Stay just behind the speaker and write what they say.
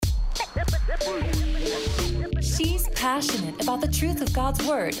passionate about the truth of God's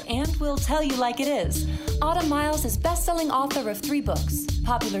Word and will tell you like it is. Autumn Miles is best-selling author of 3 books,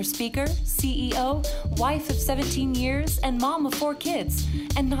 popular speaker, CEO, wife of 17 years, and mom of 4 kids,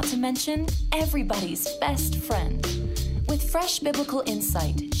 and not to mention, everybody's best friend. With fresh biblical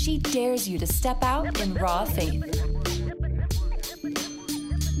insight, she dares you to step out in raw faith.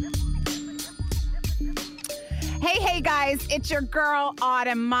 Hey guys, it's your girl,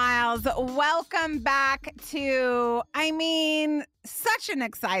 Autumn Miles. Welcome back to, such an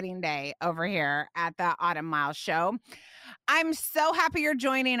exciting day over here at the Autumn Miles Show. I'm so happy you're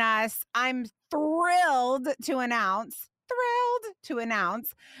joining us. I'm thrilled to announce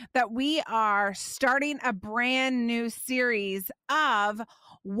that we are starting a brand new series of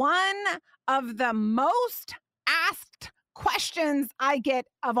one of the most asked questions I get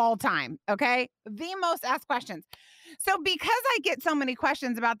of all time, okay? The most asked questions. So because I get so many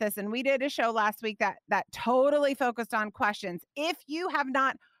questions about this, and we did a show last week that totally focused on questions. If you have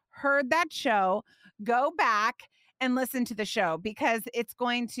not heard that show, go back and listen to the show because it's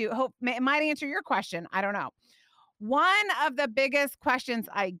going to it might answer your question. I don't know. One of the biggest questions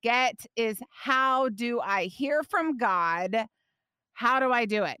I get is, how do I hear from God? How do I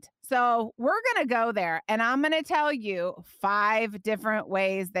do it? So we're going to go there, and I'm going to tell you 5 different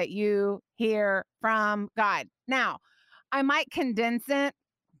ways that you hear from God. Now, I might condense it.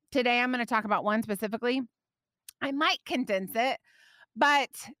 Today, I'm going to talk about one specifically. I might condense it, but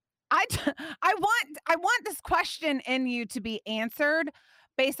I want this question in you to be answered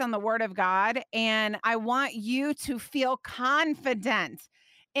based on the Word of God, and I want you to feel confident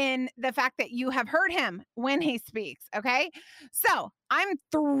in the fact that you have heard him when he speaks, okay? So I'm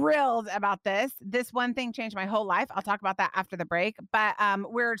thrilled about this. This one thing changed my whole life. I'll talk about that after the break, but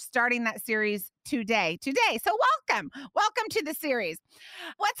we're starting that series today. So welcome to the series.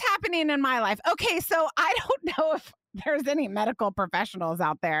 What's happening in my life? Okay, so I don't know if there's any medical professionals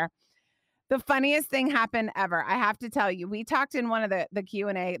out there. The funniest thing happened ever. I have to tell you, we talked in one of the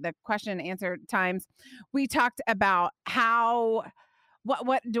Q&A, the question and answer times. We talked about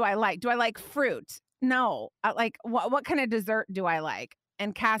what do I like? Do I like fruit? No. What kind of dessert do I like?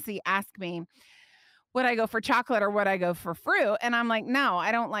 And Cassie asked me, would I go for chocolate or would I go for fruit? And I'm like, no,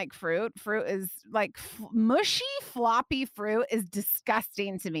 I don't like fruit. Fruit is like mushy, floppy fruit is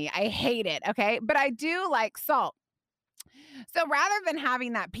disgusting to me. I hate it. Okay. But I do like salt. So rather than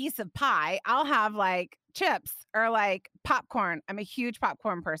having that piece of pie, I'll have like chips or like popcorn. I'm a huge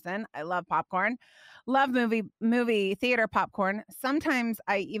popcorn person. I love popcorn. Love movie theater popcorn. Sometimes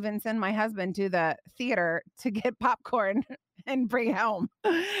I even send my husband to the theater to get popcorn and bring home.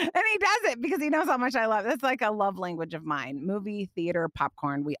 And he does it because he knows how much I love it. It's like a love language of mine. Movie theater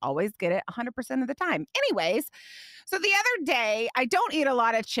popcorn. We always get it 100% of the time. Anyways, so the other day, I don't eat a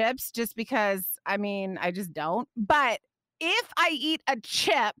lot of chips just because, I just don't. But if I eat a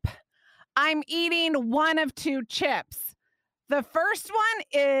chip, I'm eating one of 2 chips. The first one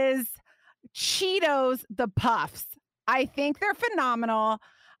is Cheetos, the Puffs. I think they're phenomenal.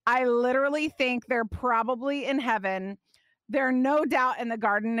 I literally think they're probably in heaven. They're no doubt in the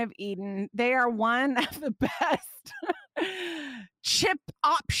Garden of Eden. They are one of the best chip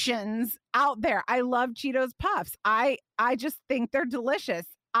options out there. I love Cheetos Puffs. I just think they're delicious.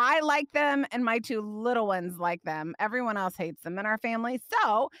 I like them, and my 2 little ones like them. Everyone else hates them in our family.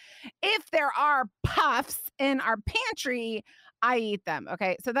 So if there are puffs in our pantry, I eat them.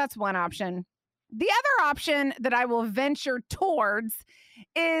 Okay, so that's one option. The other option that I will venture towards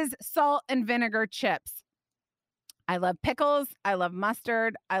is salt and vinegar chips. I love pickles. I love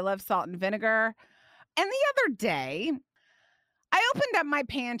mustard. I love salt and vinegar. And the other day, I opened up my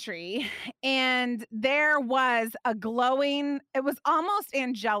pantry and there was a glowing, it was almost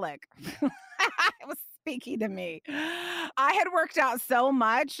angelic. It was speaking to me. I had worked out so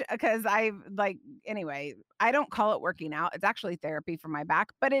much because I don't call it working out. It's actually therapy for my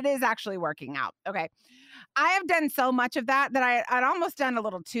back, but it is actually working out. Okay. I have done so much of that I'd almost done a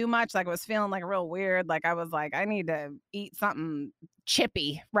little too much. Like I was feeling like real weird. Like I was like, I need to eat something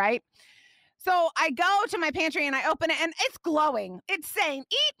chippy, right? So I go to my pantry and I open it and it's glowing. It's saying,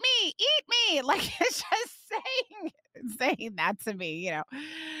 eat me. Like it's just saying that to me,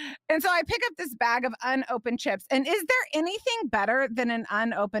 And so I pick up this bag of unopened chips. And is there anything better than an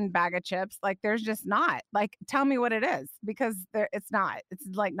unopened bag of chips? Like there's just not. Like tell me what it is, because it's not. It's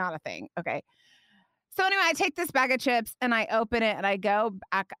like not a thing. Okay. So anyway, I take this bag of chips and I open it and I go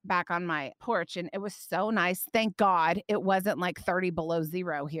back on my porch, and it was so nice. Thank God it wasn't like 30 below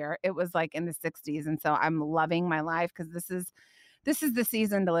zero here. It was like in the 60s. And so I'm loving my life because this is the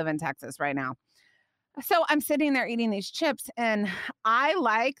season to live in Texas right now. So I'm sitting there eating these chips and I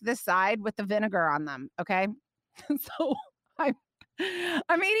like the side with the vinegar on them. Okay. So I'm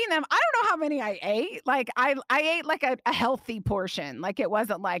I'm eating them. I don't know how many I ate. Like I ate like a healthy portion. Like it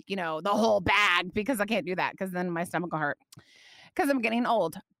wasn't like, the whole bag because I can't do that because then my stomach will hurt because I'm getting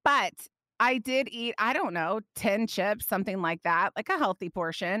old. But I did eat, I don't know, 10 chips, something like that, like a healthy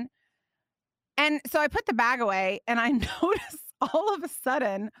portion. And so I put the bag away and I notice all of a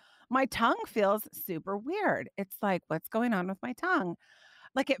sudden my tongue feels super weird. It's like, what's going on with my tongue?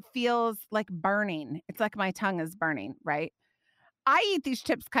 Like it feels like burning. It's like my tongue is burning, right? I eat these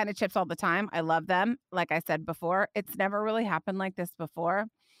kind of chips all the time. I love them. Like I said before, it's never really happened like this before.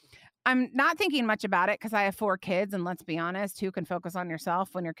 I'm not thinking much about it because I have 4 kids. And let's be honest, who can focus on yourself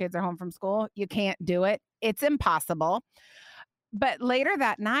when your kids are home from school? You can't do it. It's impossible. But later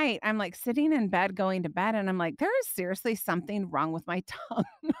that night, I'm like sitting in bed, going to bed, and I'm like, there is seriously something wrong with my tongue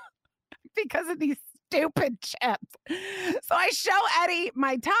because of these stupid chips. So I show Eddie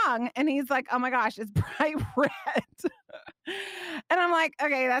my tongue, and he's like, oh my gosh, it's bright red. And I'm like,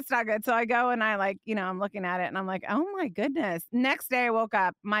 okay, that's not good. So I go and I'm looking at it and I'm like, oh my goodness. Next day I woke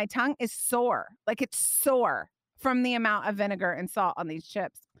up, my tongue is sore. Like it's sore from the amount of vinegar and salt on these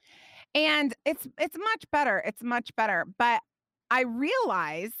chips. And it's much better. It's much better. But I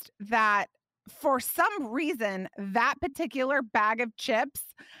realized that for some reason, that particular bag of chips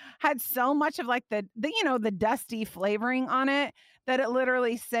had so much of like the dusty flavoring on it that it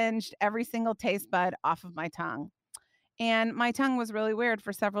literally singed every single taste bud off of my tongue. And my tongue was really weird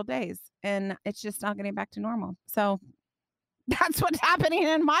for several days and it's just not getting back to normal. So that's what's happening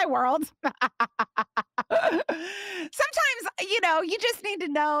in my world. Sometimes, you just need to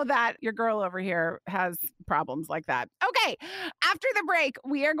know that your girl over here has problems like that. Okay. After the break,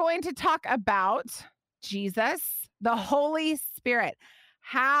 we are going to talk about Jesus, the Holy Spirit.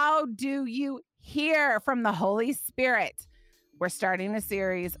 How do you hear from the Holy Spirit? We're starting a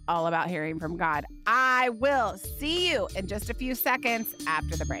series all about hearing from God. I will see you in just a few seconds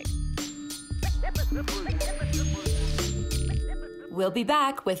after the break. We'll be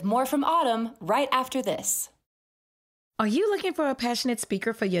back with more from Autumn right after this. Are you looking for a passionate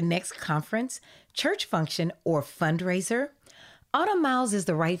speaker for your next conference, church function, or fundraiser? Autumn Miles is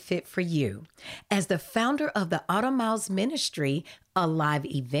the right fit for you. As the founder of the Autumn Miles Ministry, a live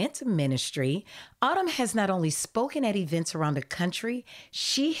event ministry, Autumn has not only spoken at events around the country,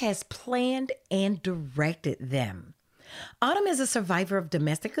 she has planned and directed them. Autumn is a survivor of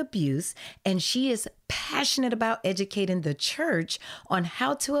domestic abuse, and she is passionate about educating the church on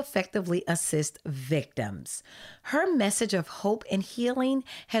how to effectively assist victims. Her message of hope and healing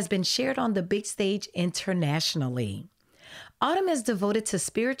has been shared on the big stage internationally. Autumn is devoted to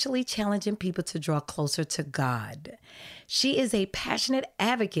spiritually challenging people to draw closer to God. She is a passionate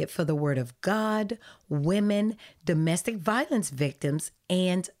advocate for the Word of God, women, domestic violence victims,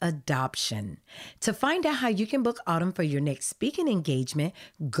 and adoption. To find out how you can book Autumn for your next speaking engagement,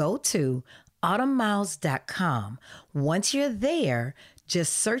 go to autumnmiles.com. Once you're there,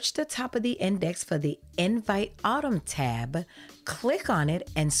 just search the top of the index for the Invite Autumn tab, click on it,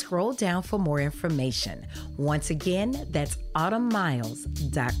 and scroll down for more information. Once again, that's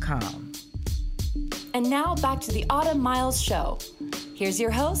autumnmiles.com. And now back to the Autumn Miles Show. Here's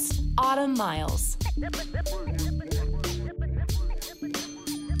your host, Autumn Miles.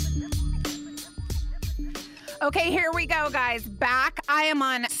 Okay, here we go, guys. Back. I am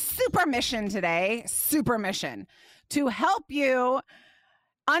on super mission today, to help you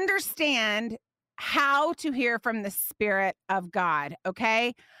understand how to hear from the Spirit of God,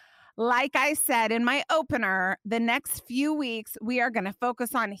 okay? Like I said in my opener, the next few weeks, we are going to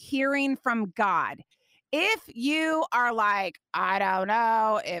focus on hearing from God. If you are like, I don't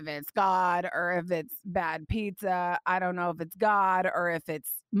know if it's God or if it's bad pizza, I don't know if it's God or if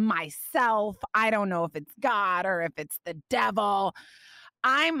it's myself, I don't know if it's God or if it's the devil,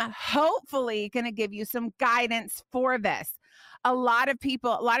 I'm hopefully going to give you some guidance for this. A lot of you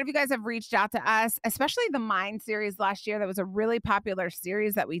guys have reached out to us, especially the Mind series last year. That was a really popular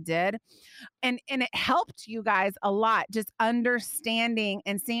series that we did. And it helped you guys a lot, just understanding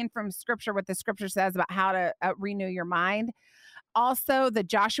and seeing from scripture what the scripture says about how to renew your mind. Also, the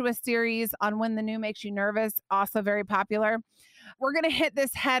Joshua series on when the new makes you nervous, also very popular. We're going to hit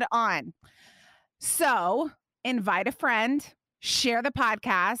this head on. So invite a friend, share the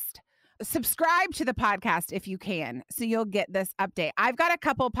podcast, subscribe to the podcast if you can, so you'll get this update. I've got a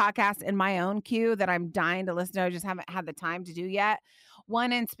couple podcasts in my own queue that I'm dying to listen to. I just haven't had the time to do yet.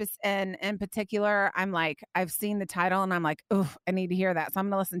 One in particular, I'm like, I've seen the title and I'm like, oh, I need to hear that. So I'm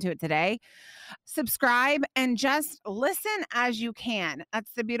going to listen to it today. Subscribe and just listen as you can.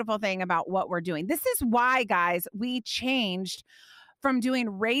 That's the beautiful thing about what we're doing. This is why, guys, we changed from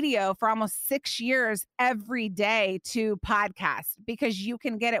doing radio for almost 6 years every day to podcast, because you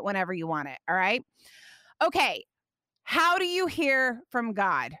can get it whenever you want it. All right. Okay. How do you hear from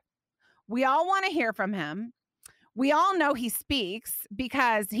God? We all want to hear from him. We all know he speaks,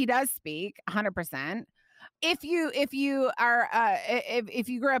 because he does speak 100%. If you are if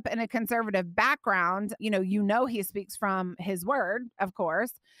you grew up in a conservative background, you know he speaks from his word, of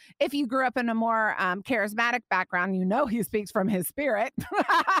course. If you grew up in a more charismatic background, he speaks from his spirit.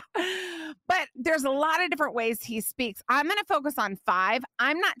 But there's a lot of different ways he speaks. I'm going to focus on 5.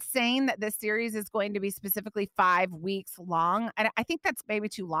 I'm not saying that this series is going to be specifically 5 weeks long. I think that's maybe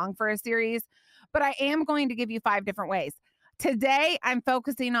too long for a series, but I am going to give you 5 different ways. Today, I'm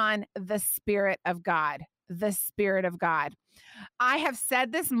focusing on the Spirit of God. The Spirit of God. I have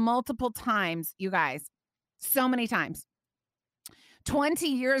said this multiple times, you guys, so many times. 20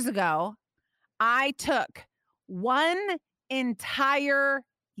 years ago, I took 1 entire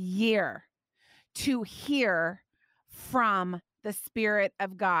year to hear from the Spirit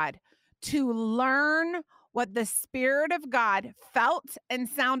of God, to learn what the Spirit of God felt and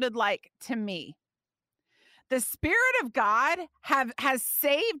sounded like to me. The Spirit of God has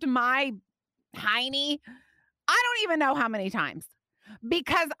saved my hiney, I don't even know how many times,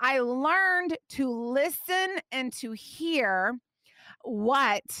 because I learned to listen and to hear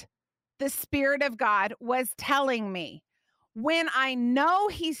what the Spirit of God was telling me. When I know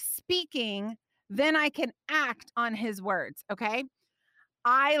he's speaking, then I can act on his words. Okay.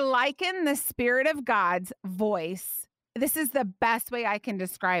 I liken the Spirit of God's voice. This is the best way I can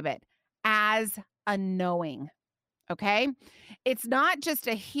describe it, as a knowing. Okay. It's not just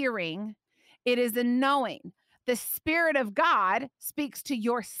a hearing. It is a knowing. The Spirit of God speaks to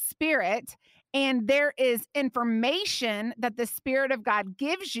your spirit, and there is information that the Spirit of God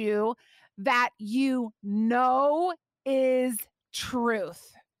gives you that you know is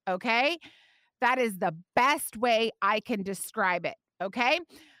truth. Okay. That is the best way I can describe it. Okay.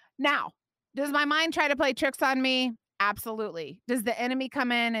 Now, does my mind try to play tricks on me? Absolutely. Does the enemy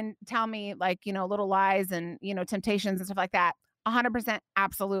come in and tell me little lies and, temptations and stuff like that? 100%.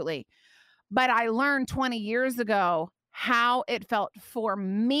 Absolutely. But I learned 20 years ago how it felt for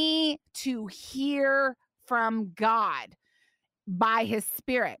me to hear from God by his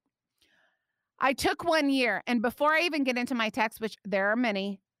Spirit. I took 1 year, and before I even get into my text, which there are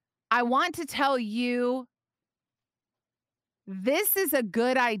many, I want to tell you, this is a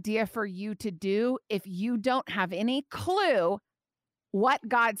good idea for you to do if you don't have any clue what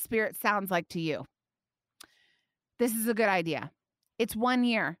God's Spirit sounds like to you. This is a good idea. It's 1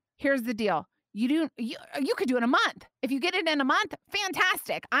 year. Here's the deal. You could do it in a month. If you get it in a month,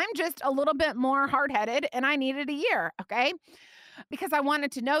 fantastic. I'm just a little bit more hard-headed, and I needed a year, okay? Because I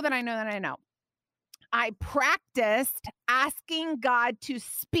wanted to know that I know that I know. I practiced asking God to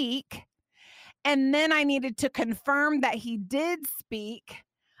speak, and then I needed to confirm that he did speak.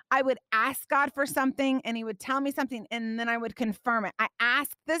 I would ask God for something, and he would tell me something, and then I would confirm it. I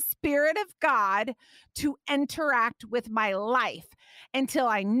asked the Spirit of God to interact with my life until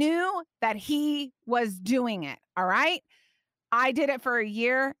I knew that he was doing it. All right. I did it for a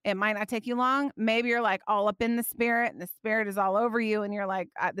year. It might not take you long. Maybe you're like all up in the Spirit, and the Spirit is all over you, and you're like,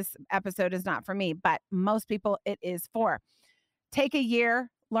 this episode is not for me. But most people, it is for. Take a year,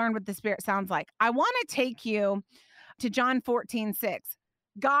 learn what the Spirit sounds like. I want to take you to John 14:6.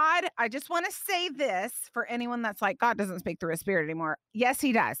 God, I just want to say this for anyone that's like, God doesn't speak through his Spirit anymore. Yes,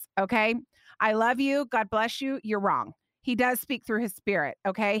 he does. Okay. I love you. God bless you. You're wrong. He does speak through his Spirit.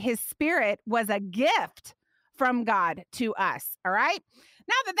 Okay. His Spirit was a gift from God to us. All right.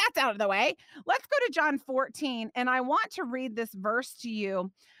 Now that that's out of the way, let's go to John 14. And I want to read this verse to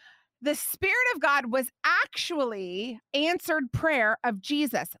you. The Spirit of God was actually answered prayer of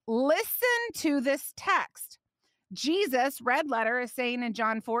Jesus. Listen to this text. Jesus, red letter, is saying in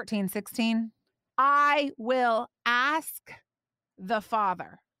John 14:16, I will ask the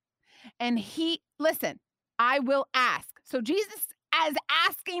Father. And listen, I will ask. So Jesus is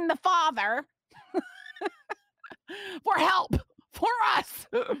asking the Father for help for us.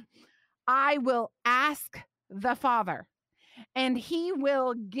 I will ask the Father, and he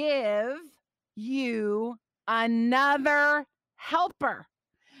will give you another helper,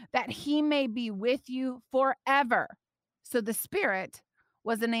 that he may be with you forever. So the Spirit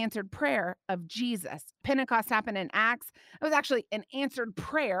was an answered prayer of Jesus. Pentecost happened in Acts. It was actually an answered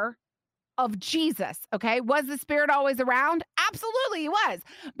prayer of Jesus. Okay. Was the Spirit always around? Absolutely, he was.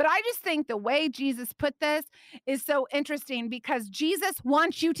 But I just think the way Jesus put this is so interesting, because Jesus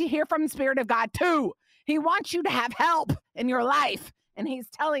wants you to hear from the Spirit of God too. He wants you to have help in your life. And he's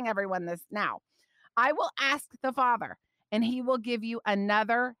telling everyone this now. I will ask the Father, and he will give you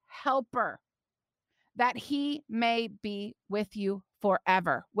another helper, that he may be with you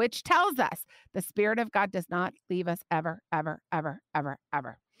forever, which tells us the Spirit of God does not leave us ever, ever, ever, ever,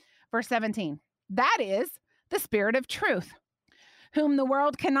 ever. Verse 17, that is the Spirit of truth, whom the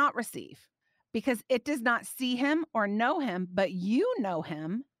world cannot receive, because it does not see him or know him, but you know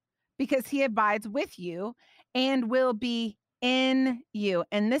him, because he abides with you and will be in you.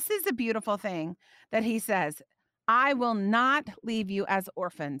 And this is a beautiful thing that he says, I will not leave you as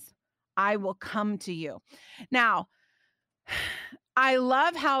orphans. I will come to you. Now, I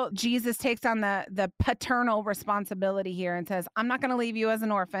love how Jesus takes on the paternal responsibility here and says, I'm not going to leave you as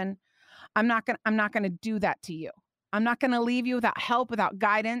an orphan. I'm not going to do that to you. I'm not going to leave you without help, without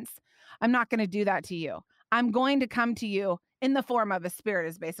guidance. I'm not going to do that to you. I'm going to come to you in the form of a spirit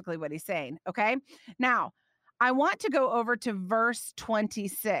is basically what he's saying. Okay. Now, I want to go over to verse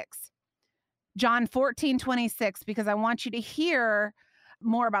 26, John 14:26, because I want you to hear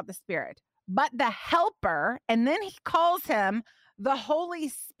more about the Spirit. But the helper, and then he calls him the Holy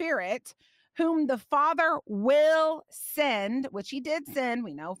Spirit, whom the Father will send, which he did send,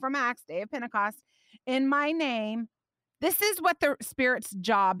 we know from Acts, day of Pentecost, in my name. This is what the Spirit's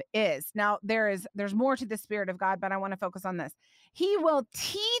job is. Now, there's more to the Spirit of God, but I want to focus on this. He will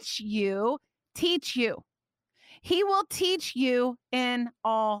teach you. He will teach you in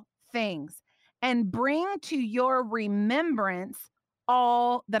all things and bring to your remembrance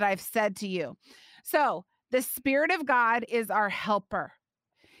all that I've said to you. So the Spirit of God is our helper.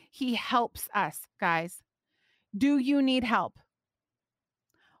 He helps us, guys. Do you need help?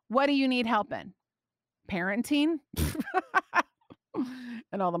 What do you need help in? Parenting?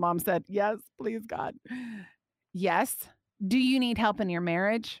 And all the moms said, yes, please, God. Yes. Do you need help in your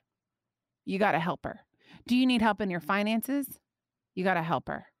marriage? You got a helper. Do you need help in your finances? You got a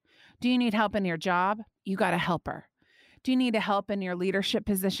helper. Do you need help in your job? You got a helper. Do you need help in your leadership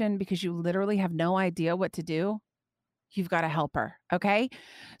position because you literally have no idea what to do? You've got a helper. Okay.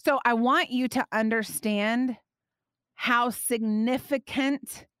 So I want you to understand how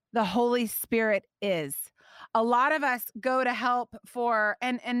significant the Holy Spirit is. A lot of us go to help for,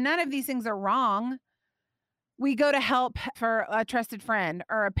 and none of these things are wrong. We go to help for a trusted friend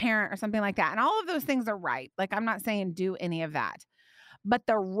or a parent or something like that. And all of those things are right. Like, I'm not saying do any of that. But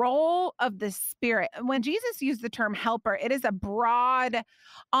the role of the Spirit, when Jesus used the term helper, it is a broad,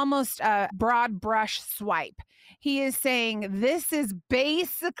 almost a broad brush swipe. He is saying this is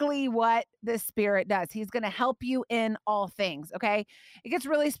basically what the Spirit does. He's going to help you in all things, okay? It gets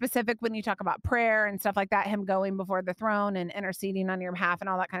really specific when you talk about prayer and stuff like that, him going before the throne and interceding on your behalf and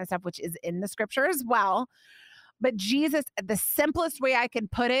all that kind of stuff, which is in the scripture as well. But Jesus, the simplest way I can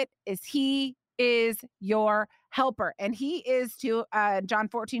put it is he is your helper. And he is to, John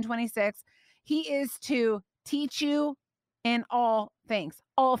 14:26, he is to teach you in all things,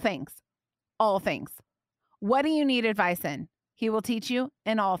 all things, all things. What do you need advice in? He will teach you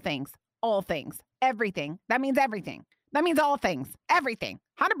in all things, everything. That means everything. That means all things, everything,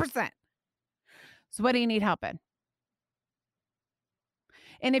 100%. So what do you need help in?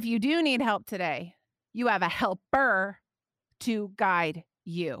 And if you do need help today, you have a helper to guide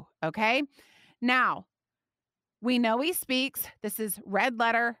you, okay? Now, we know he speaks. This is red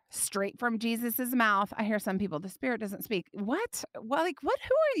letter straight from Jesus's mouth. I hear some people, the Spirit doesn't speak. What? Well, like, what?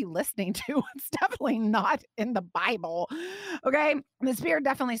 Who are you listening to? It's definitely not in the Bible, okay? The Spirit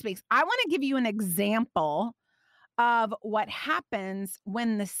definitely speaks. I want to give you an example of what happens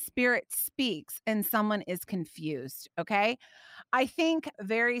when the Spirit speaks and someone is confused, okay? I think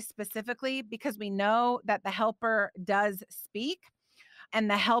very specifically because we know that the helper does speak and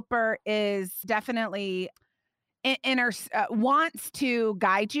the helper is definitely wants to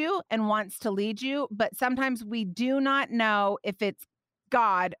guide you and wants to lead you, but sometimes we do not know if it's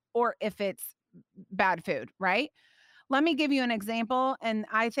God or if it's bad food, right? Let me give you an example. And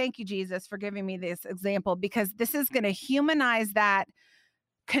I thank you, Jesus, for giving me this example, because this is going to humanize that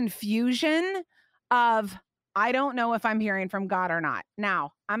confusion of, I don't know if I'm hearing from God or not.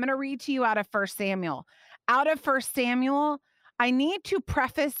 Now, I'm going to read to you out of 1 Samuel. Out of 1 Samuel, I need to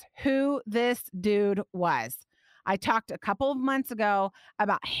preface who this dude was. I talked a couple of months ago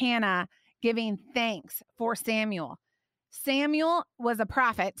about Hannah giving thanks for Samuel. Samuel was a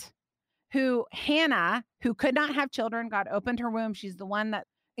prophet who Hannah, who could not have children, God opened her womb. She's the one that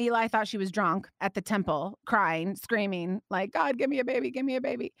Eli thought she was drunk at the temple, crying, screaming, like, God, give me a baby, give me a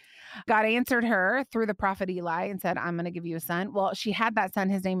baby. God answered her through the prophet Eli and said, I'm going to give you a son. Well, she had that son.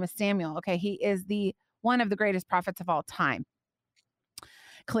 His name was Samuel. Okay. He is one of the greatest prophets of all time.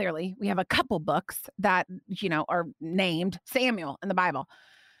 Clearly, we have a couple books that, are named Samuel in the Bible.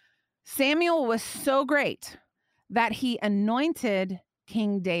 Samuel was so great that he anointed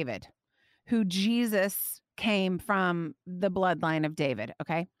King David, who Jesus came from the bloodline of David,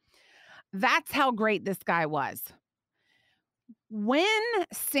 okay? That's how great this guy was. When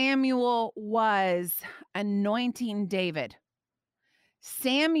Samuel was anointing David,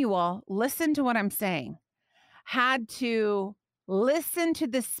 Samuel, listen to what I'm saying, had to listen to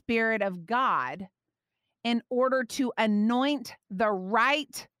the Spirit of God in order to anoint the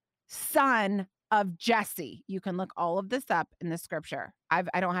right son of Jesse. You can look all of this up in the scripture. I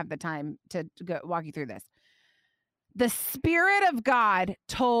don't have the time to walk you through this. The Spirit of God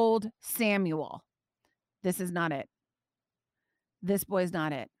told Samuel, this is not it. This boy's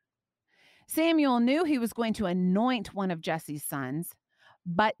not it. Samuel knew he was going to anoint one of Jesse's sons,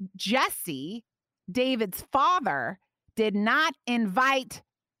 but Jesse, David's father, did not invite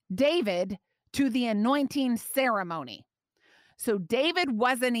David to the anointing ceremony. So David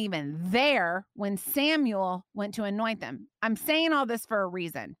wasn't even there when Samuel went to anoint them. I'm saying all this for a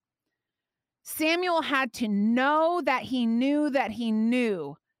reason. Samuel had to know that he knew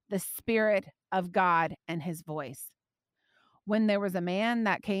the Spirit of God and his voice. When there was a man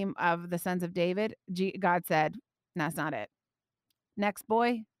that came of the sons of David, God said, that's not it. Next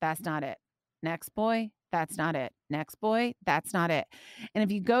boy, that's not it. Next boy, that's not it. Next boy, that's not it. And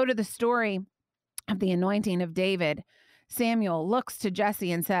if you go to the story of the anointing of David, Samuel looks to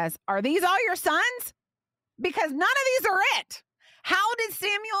Jesse and says, are these all your sons? Because none of these are it. How did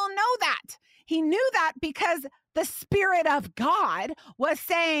Samuel know that? He knew that because the Spirit of God was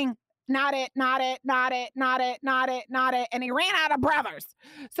saying, not it, not it, not it, not it, not it, not it. And he ran out of brothers.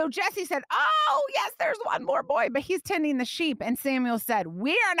 So Jesse said, oh, yes, there's one more boy, but he's tending the sheep. And Samuel said,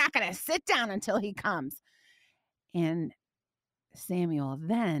 we are not going to sit down until he comes. And Samuel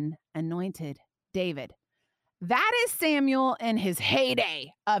then anointed David. That is Samuel in his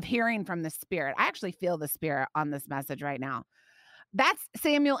heyday of hearing from the Spirit. I actually feel the Spirit on this message right now. That's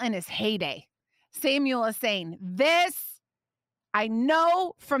Samuel in his heyday. Samuel is saying, this, I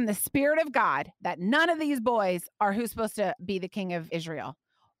know from the Spirit of God that none of these boys are who's supposed to be the king of Israel.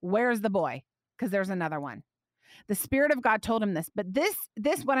 Where's the boy? Because there's another one. The Spirit of God told him this. But this,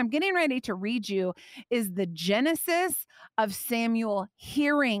 what I'm getting ready to read you is the genesis of Samuel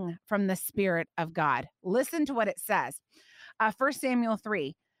hearing from the Spirit of God. Listen to what it says. 1 Samuel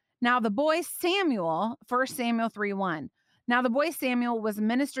 3. Now the boy Samuel, 1 Samuel 3:1. Now the boy Samuel was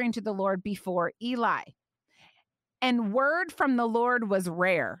ministering to the Lord before Eli. And word from the Lord was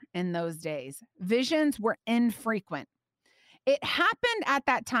rare in those days. Visions were infrequent. It happened at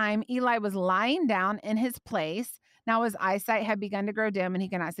that time, Eli was lying down in his place. Now his eyesight had begun to grow dim and he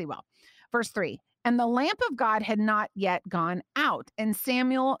cannot see well. Verse 3, and the lamp of God had not yet gone out. And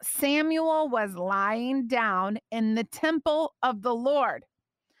Samuel was lying down in the temple of the Lord,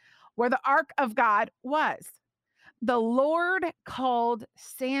 where the ark of God was. The Lord called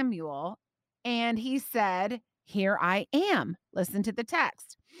Samuel and he said, here I am. Listen to the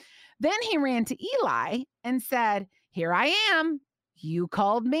text. Then he ran to Eli and said, here I am. You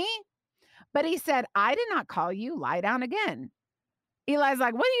called me? But he said, I did not call you. Lie down again. Eli's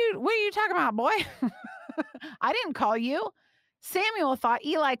like, what are you talking about, boy? I didn't call you. Samuel thought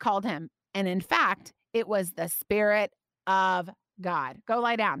Eli called him. And in fact, it was the Spirit of God. Go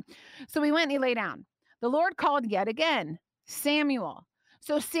lie down. So he went and he lay down. The Lord called yet again, Samuel.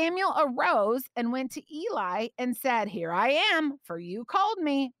 So Samuel arose and went to Eli and said, here I am, for you called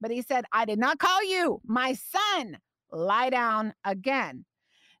me. But he said, I did not call you, my son. Lie down again.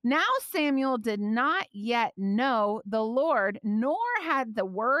 Now Samuel did not yet know the Lord, nor had the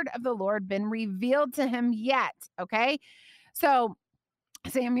word of the Lord been revealed to him yet. Okay. So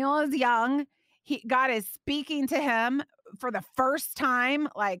Samuel is young. God is speaking to him for the first time.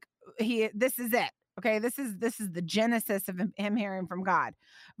 Like this is it. Okay, this is the genesis of him hearing from God.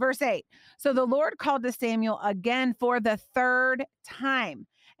 Verse 8. So the Lord called to Samuel again for the third time.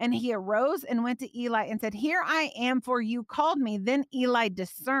 And he arose and went to Eli and said, here I am, for you called me. Then Eli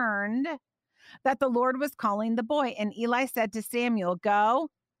discerned that the Lord was calling the boy. And Eli said to Samuel, go,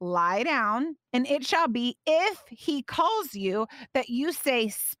 lie down, and it shall be, if he calls you, that you say,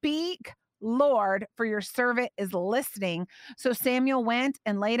 speak, Lord, for your servant is listening. So Samuel went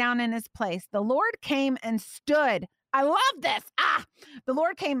and lay down in his place. The Lord came and stood. I love this. The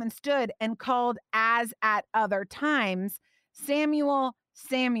Lord came and stood and called as at other times, Samuel,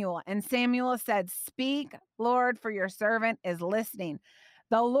 Samuel. And Samuel said, speak, Lord, for your servant is listening.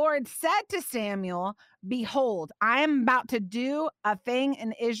 The Lord said to Samuel, behold, I am about to do a thing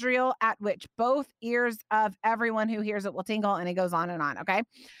in Israel at which both ears of everyone who hears it will tingle. And it goes on and on. Okay.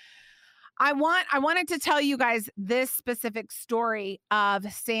 I wanted to tell you guys this specific story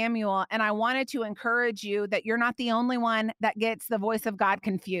of Samuel, and I wanted to encourage you that you're not the only one that gets the voice of God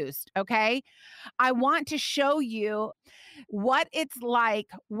confused, okay? I want to show you what it's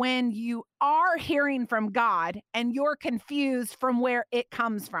like when you are hearing from God and you're confused from where it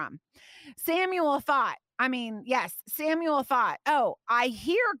comes from. Samuel thought, oh, I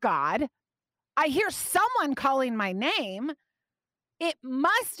hear God. I hear someone calling my name. It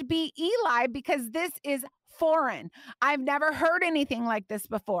must be Eli because this is foreign. I've never heard anything like this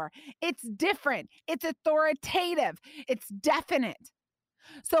before. It's different. It's authoritative. It's definite.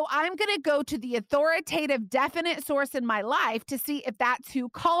 So I'm going to go to the authoritative, definite source in my life to see if that's who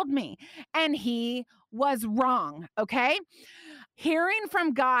called me. And he was wrong. Okay. Hearing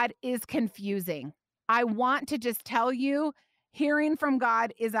from God is confusing. I want to just tell you, hearing from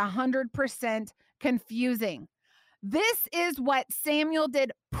God is 100% confusing. This is what Samuel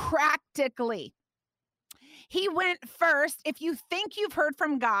did practically. He went first. If you think you've heard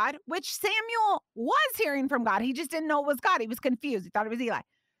from God, which Samuel was hearing from God, he just didn't know it was God. He was confused. He thought it was Eli.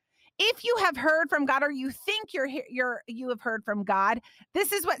 If you have heard from God, or you think you have heard from God,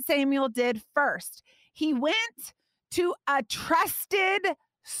 this is what Samuel did first. He went to a trusted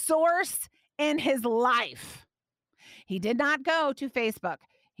source in his life. He did not go to Facebook.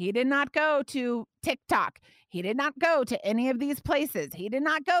 He did not go to TikTok. He did not go to any of these places. He did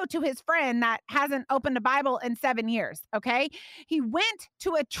not go to his friend that hasn't opened a Bible in 7 years, okay? He went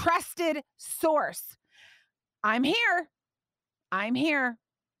to a trusted source. I'm here.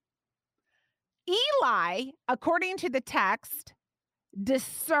 Eli, according to the text,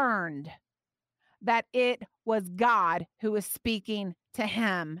 discerned that it was God who was speaking to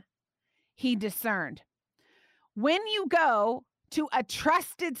him. He discerned. When you go to a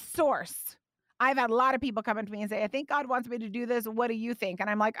trusted source, I've had a lot of people come up to me and say, I think God wants me to do this. What do you think? And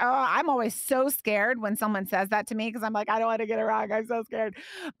I'm like, oh, I'm always so scared when someone says that to me because I'm like, I don't want to get it wrong. I'm so scared.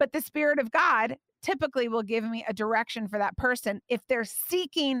 But the Spirit of God typically will give me a direction for that person if they're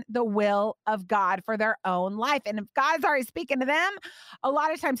seeking the will of God for their own life. And if God's already speaking to them, a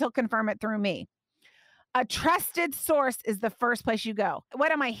lot of times he'll confirm it through me. A trusted source is the first place you go.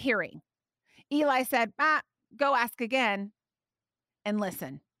 What am I hearing? Eli said, go ask again and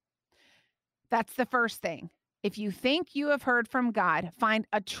listen. That's the first thing. If you think you have heard from God, find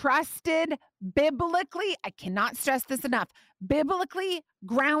a trusted, biblically, I cannot stress this enough, biblically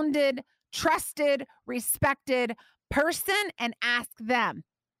grounded, trusted, respected person and ask them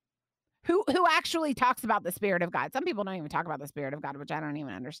who actually talks about the Spirit of God. Some people don't even talk about the Spirit of God, which I don't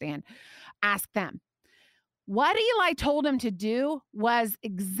even understand. Ask them. What Eli told him to do was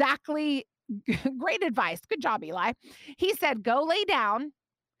exactly great advice. Good job, Eli. He said, go lay down.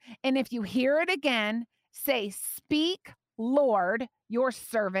 And if you hear it again, say, speak, Lord, your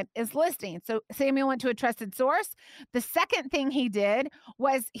servant is listening. So Samuel went to a trusted source. The second thing he did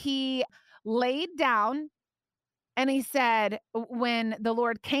was he laid down and he said, when the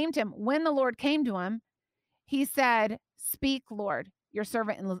Lord came to him, he said, speak, Lord, your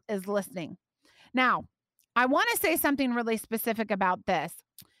servant is listening. Now, I want to say something really specific about this.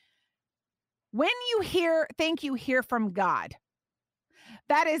 When you think you hear from God,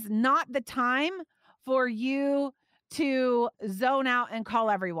 that is not the time for you to zone out and call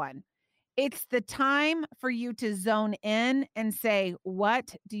everyone. It's the time for you to zone in and say,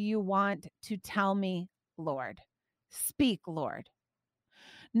 what do you want to tell me, Lord? Speak, Lord.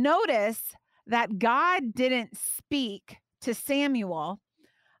 Notice that God didn't speak to Samuel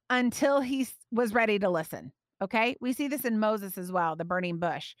until he was ready to listen. Okay? We see this in Moses as well, the burning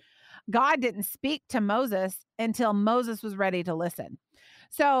bush. God didn't speak to Moses until Moses was ready to listen.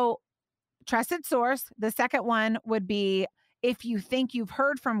 So, trusted source. The second one would be, if you think you've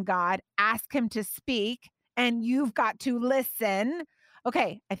heard from God, ask him to speak and you've got to listen.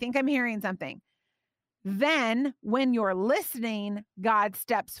 Okay, I think I'm hearing something. Then when you're listening, God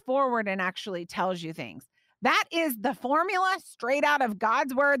steps forward and actually tells you things. That is the formula straight out of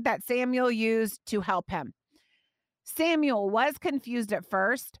God's word that Samuel used to help him. Samuel was confused at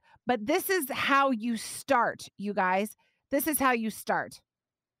first, but this is how you start, you guys. This is how you start.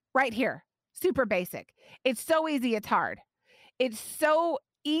 Right here. Super basic. It's so easy, it's hard. It's so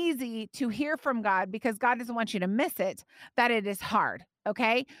easy to hear from God because God doesn't want you to miss it, that it is hard.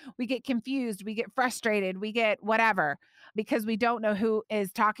 Okay? We get confused, we get frustrated, we get whatever because we don't know who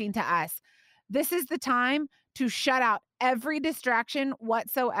is talking to us. This is the time to shut out every distraction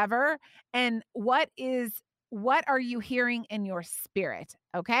whatsoever. And what are you hearing in your spirit?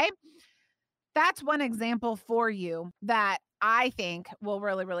 Okay? That's one example for you that I think will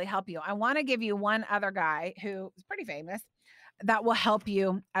really, really help you. I want to give you one other guy who is pretty famous that will help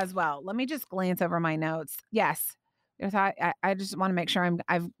you as well. Let me just glance over my notes. Yes. I just want to make sure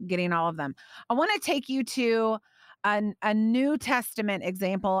I'm getting all of them. I want to take you to a New Testament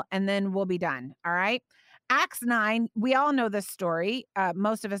example, and then we'll be done. All right. Acts 9, we all know this story.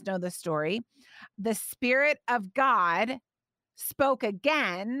 Most of us know this story. The Spirit of God spoke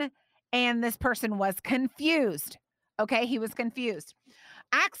again, and this person was confused. Okay, he was confused.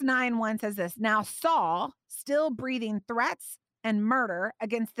 Acts 9:1 says this: Now Saul, still breathing threats and murder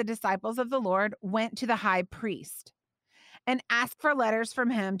against the disciples of the Lord, went to the high priest and asked for letters from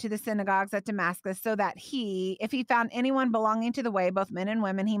him to the synagogues at Damascus, so that he, if he found anyone belonging to the way, both men and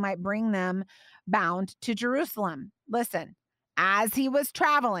women, he might bring them bound to Jerusalem. Listen, as he was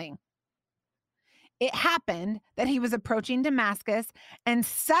traveling, it happened that he was approaching Damascus, and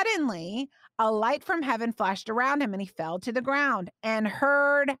suddenly a light from heaven flashed around him, and he fell to the ground and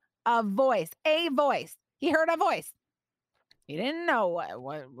heard a voice. He heard a voice. He didn't know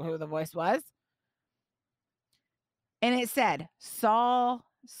who the voice was. And it said, Saul,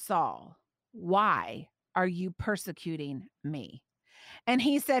 Saul, why are you persecuting me? And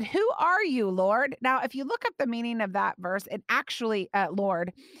he said, who are you, Lord? Now, if you look up the meaning of that verse, it actually,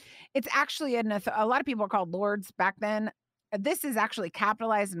 Lord, it's actually a lot of people are called lords back then. This is actually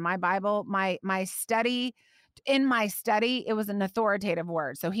capitalized in my Bible. My study, it was an authoritative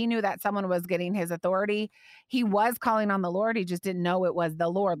word. So he knew that someone was getting his authority. He was calling on the Lord. He just didn't know it was the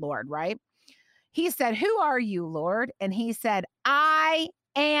Lord, right? He said, who are you, Lord? And he said, I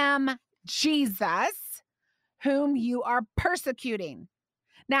am Jesus, whom you are persecuting.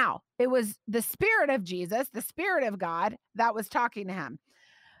 Now, it was the Spirit of Jesus, the Spirit of God, that was talking to him.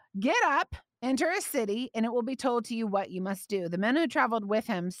 Get up, enter a city, and it will be told to you what you must do. The men who traveled with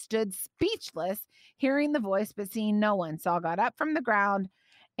him stood speechless, hearing the voice, but seeing no one. Saul got up from the ground,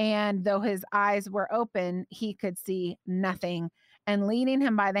 and though his eyes were open, he could see nothing. And leading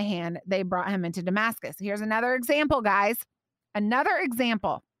him by the hand, they brought him into Damascus. Here's another example, guys. Another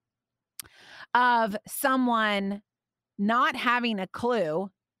example of someone not having a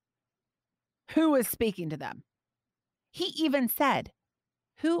clue who is speaking to them. He even said,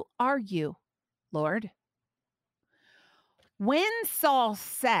 who are you, Lord? When Saul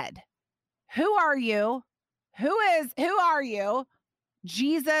said, who are you? Who are you?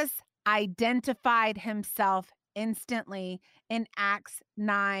 Jesus identified himself instantly in Acts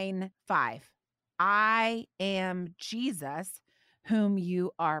 9:5. I am Jesus, whom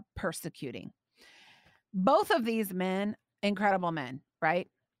you are persecuting. Both of these men, incredible men, right?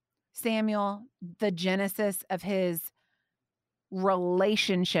 Samuel, the genesis of his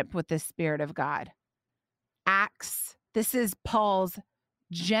relationship with the Spirit of God. Acts, this is Paul's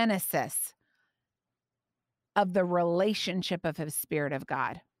genesis of the relationship of his Spirit of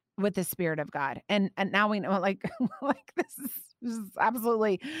God with the Spirit of God. And now we know, like this is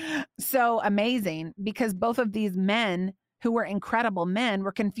absolutely so amazing, because both of these men, who were incredible men,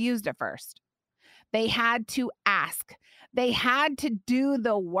 were confused at first. They had to ask. They had to do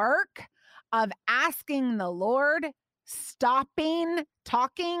the work of asking the Lord, stopping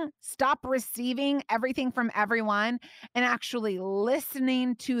talking, stop receiving everything from everyone, and actually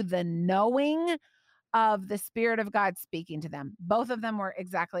listening to the knowing of the Spirit of God speaking to them. Both of them were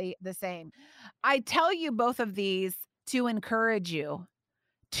exactly the same. I tell you both of these to encourage you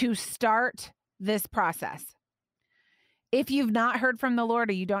to start this process. If you've not heard from the Lord,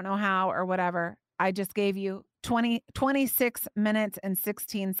 or you don't know how or whatever, I just gave you 26 minutes and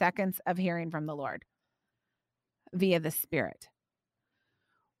 16 seconds of hearing from the Lord via the Spirit.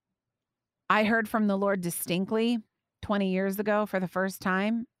 I heard from the Lord distinctly 20 years ago for the first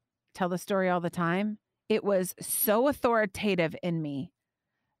time. Tell the story all the time. It was so authoritative in me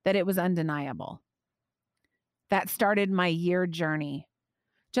that it was undeniable. That started my year journey.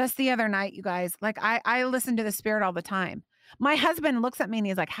 Just the other night, you guys, like I listen to the Spirit all the time. My husband looks at me and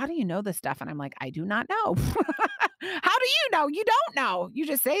he's like, how do you know this stuff? And I'm like, I do not know. How do you know? You don't know. You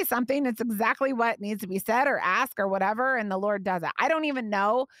just say something. It's exactly what needs to be said or asked or whatever. And the Lord does it. I don't even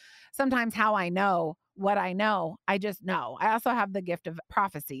know sometimes how I know what I know. I just know. I also have the gift of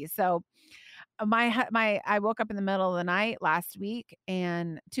prophecy. So I woke up in the middle of the night last week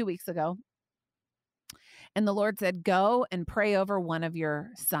and 2 weeks ago, and the Lord said, go and pray over one of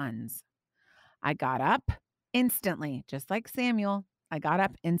your sons. I got up instantly, just like Samuel. I got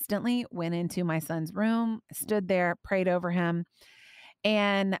up instantly, went into my son's room, stood there, prayed over him,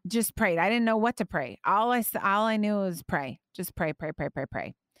 and just prayed. I didn't know what to pray. All I knew was pray. Just pray, pray, pray, pray,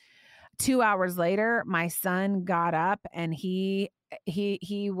 pray. 2 hours later, my son got up, and he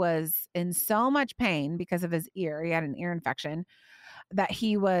was in so much pain because of his ear. He had an ear infection that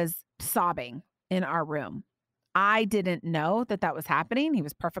he was sobbing in our room. I didn't know that that was happening. He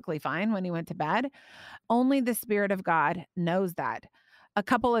was perfectly fine when he went to bed. Only the Spirit of God knows that. A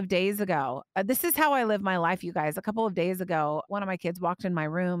couple of days ago, this is how I live my life, you guys. A couple of days ago, one of my kids walked in my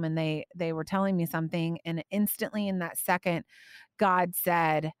room and they were telling me something, and instantly in that second, God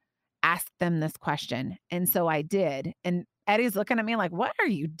said, ask them this question. And so I did. And Eddie's looking at me like, what are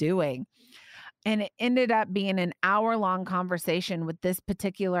you doing? And it ended up being an hour-long conversation with this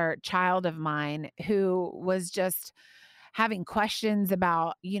particular child of mine who was just having questions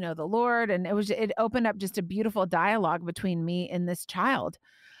about, the Lord. And it opened up just a beautiful dialogue between me and this child.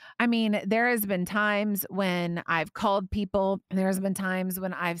 I mean, there has been times when I've called people, there's been times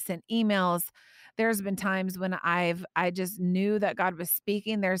when I've sent emails. There's been times when I just knew that God was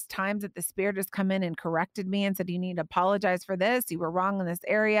speaking. There's times that the Spirit has come in and corrected me and said, you need to apologize for this. You were wrong in this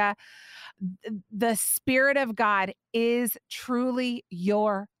area. The Spirit of God is truly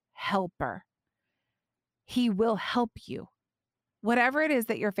your helper. He will help you. Whatever it is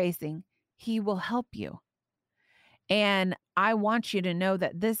that you're facing, He will help you. And I want you to know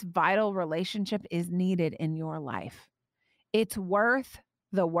that this vital relationship is needed in your life. It's worth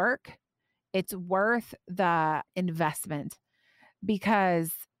the work. It's worth the investment,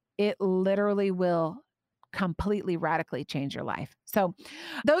 because it literally will completely radically change your life. So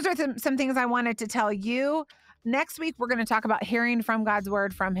those are some things I wanted to tell you. Next week, we're going to talk about hearing from God's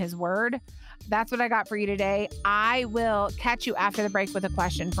word from His word. That's what I got for you today. I will catch you after the break with a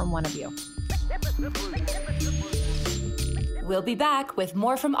question from one of you. We'll be back with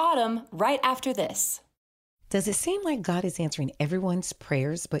more from Autumn right after this. Does it seem like God is answering everyone's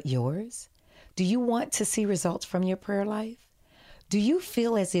prayers but yours? Do you want to see results from your prayer life? Do you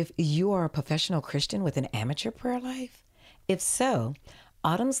feel as if you are a professional Christian with an amateur prayer life? If so,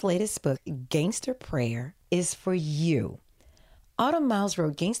 Autumn's latest book, Gangster Prayer, is for you. Autumn Miles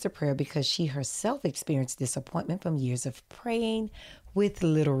wrote Gangster Prayer because she herself experienced disappointment from years of praying with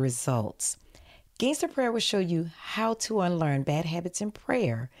little results. Gangster Prayer will show you how to unlearn bad habits in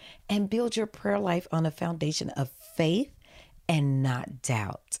prayer and build your prayer life on a foundation of faith and not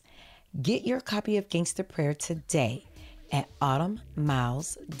doubt. Get your copy of Gangster Prayer today at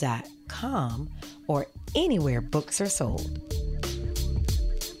autumnmiles.com or anywhere books are sold.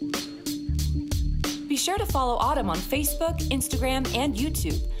 Be sure to follow Autumn on Facebook, Instagram, and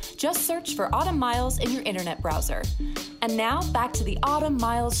YouTube. Just search for Autumn Miles in your internet browser. And now back to the Autumn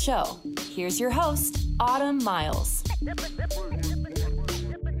Miles Show. Here's your host, Autumn Miles.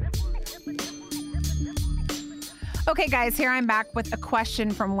 Okay, guys, here I'm back with a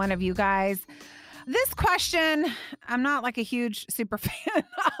question from one of you guys. This question, I'm not like a huge super fan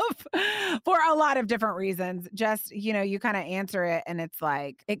of for a lot of different reasons. Just, you kind of answer it and it's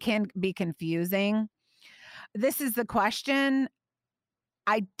like, it can be confusing. This is the question.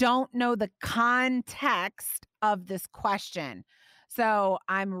 I don't know the context of this question. So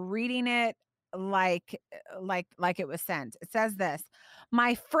I'm reading it like it was sent. It says this: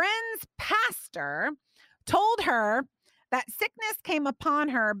 my friend's pastor told her that sickness came upon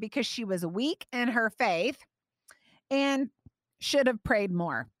her because she was weak in her faith and should have prayed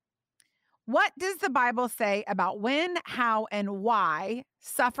more. What does the Bible say about when, how, and why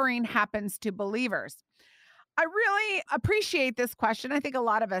suffering happens to believers? I really appreciate this question. I think a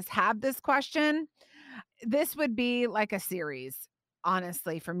lot of us have this question. This would be like a series,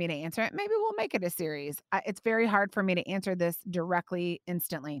 honestly, for me to answer it. Maybe we'll make it a series. It's very hard for me to answer this directly,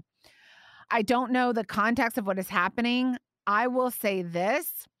 instantly. I don't know the context of what is happening. I will say this.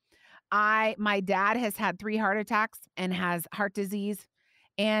 My dad has had 3 heart attacks and has heart disease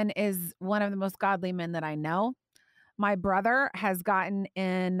and is one of the most godly men that I know. My brother has gotten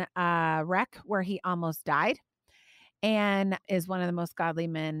in a wreck where he almost died and is one of the most godly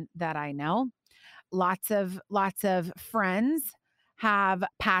men that I know. Lots of friends have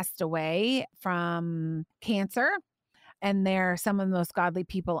passed away from cancer, and they're some of the most godly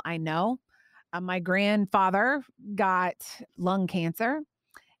people I know. My grandfather got lung cancer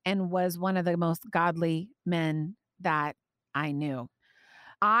and was one of the most godly men that I knew.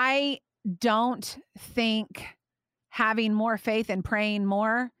 I don't think having more faith and praying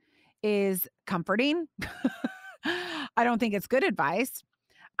more is comforting. I don't think it's good advice.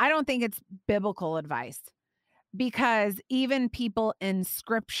 I don't think it's biblical advice, because even people in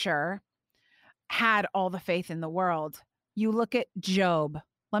scripture had all the faith in the world. You look at Job.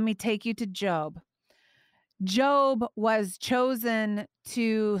 Let me take you to Job. Job was chosen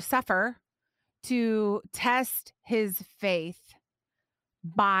to suffer, to test his faith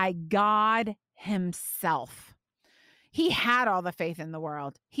by God Himself. He had all the faith in the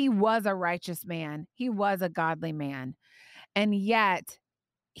world. He was a righteous man. He was a godly man. And yet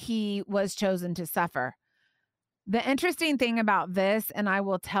he was chosen to suffer. The interesting thing about this, and I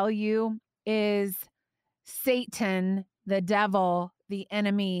will tell you, is Satan, the devil, the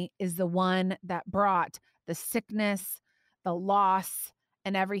enemy, is the one that brought the sickness, the loss,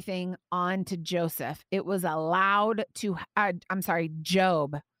 and everything on to Joseph. It was allowed to,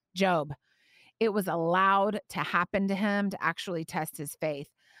 Job. It was allowed to happen to him to actually test his faith.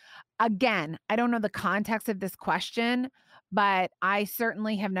 Again, I don't know the context of this question, but I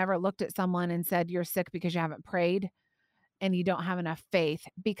certainly have never looked at someone and said, you're sick because you haven't prayed and you don't have enough faith,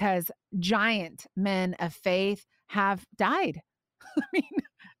 because giant men of faith have died. I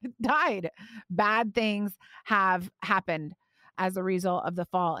mean, died. Bad things have happened as a result of the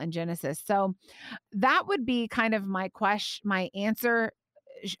fall in Genesis. So that would be kind of my answer,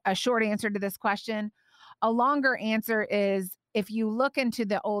 a short answer to this question. A longer answer is, if you look into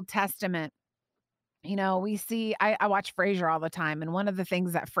the Old Testament, we see, I watch Frasier all the time. And one of the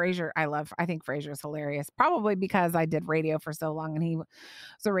things that I think Frasier is hilarious, probably because I did radio for so long and he was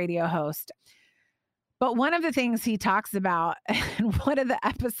a radio host. But one of the things he talks about in one of the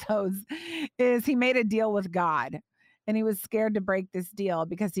episodes is he made a deal with God, and he was scared to break this deal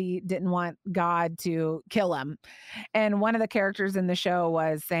because he didn't want God to kill him. And one of the characters in the show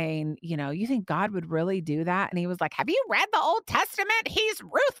was saying, you think God would really do that? And he was like, have you read the Old Testament? He's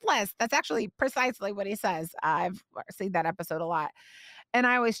ruthless. That's actually precisely what he says. I've seen that episode a lot. And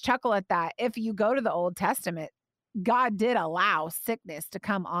I always chuckle at that. If you go to the Old Testament, God did allow sickness to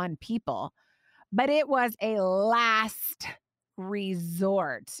come on people, but it was a last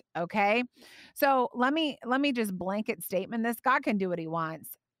resort. Okay. So let me just blanket statement this. God can do what he wants.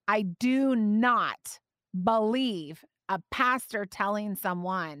 I do not believe a pastor telling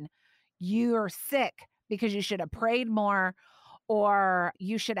someone you're sick because you should have prayed more or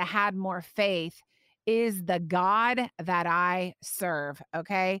you should have had more faith is the God that I serve.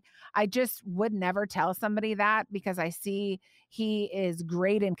 Okay. I just would never tell somebody that, because I see he is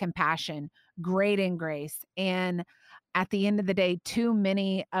great in compassion, great in grace. And at the end of the day, too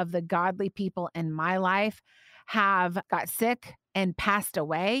many of the godly people in my life have got sick and passed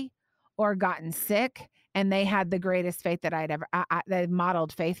away, or gotten sick and they had the greatest faith that I'd ever, they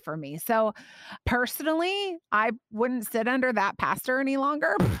modeled faith for me. So personally, I wouldn't sit under that pastor any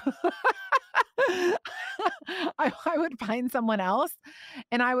longer. I would find someone else.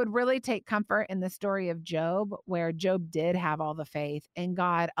 And I would really take comfort in the story of Job, where Job did have all the faith, and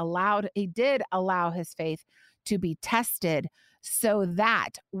God did allow his faith to be tested so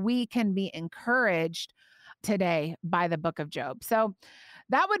that we can be encouraged today by the book of Job. So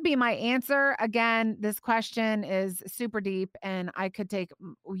that would be my answer. Again, this question is super deep and I could take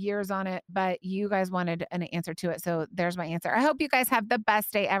years on it, but you guys wanted an answer to it. So there's my answer. I hope you guys have the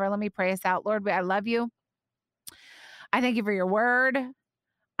best day ever. Let me pray us out. Lord, I love you. I thank you for your word.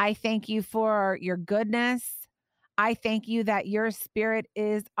 I thank you for your goodness. I thank you that your spirit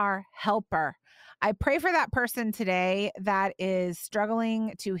is our helper. I pray for that person today that is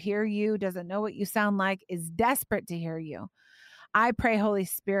struggling to hear you, doesn't know what you sound like, is desperate to hear you. I pray, Holy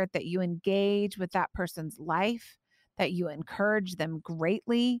Spirit, that you engage with that person's life, that you encourage them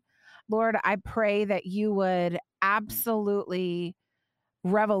greatly. Lord, I pray that you would absolutely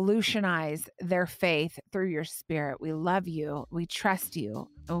revolutionize their faith through your spirit. We love you. We trust you.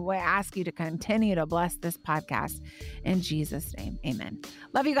 We ask you to continue to bless this podcast. In Jesus' name, amen.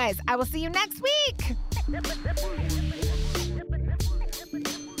 Love you guys. I will see you next week.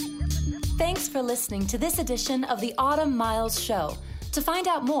 Thanks for listening to this edition of the Autumn Miles Show. To find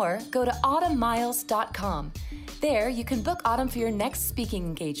out more, go to autumnmiles.com. There, you can book Autumn for your next speaking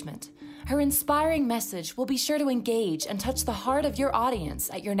engagement. Her inspiring message will be sure to engage and touch the heart of your audience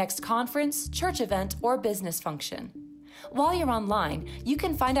at your next conference, church event, or business function. While you're online, you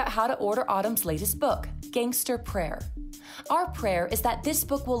can find out how to order Autumn's latest book, Gangster Prayer. Our prayer is that this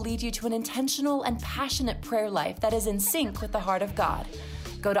book will lead you to an intentional and passionate prayer life that is in sync with the heart of God.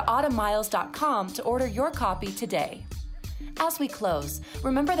 Go to autumnmiles.com to order your copy today. As we close,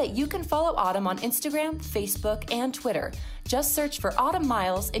 remember that you can follow Autumn on Instagram, Facebook, and Twitter. Just search for Autumn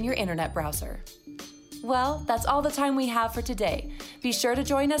Miles in your internet browser. Well, that's all the time we have for today. Be sure to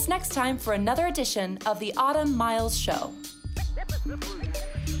join us next time for another edition of the Autumn Miles Show.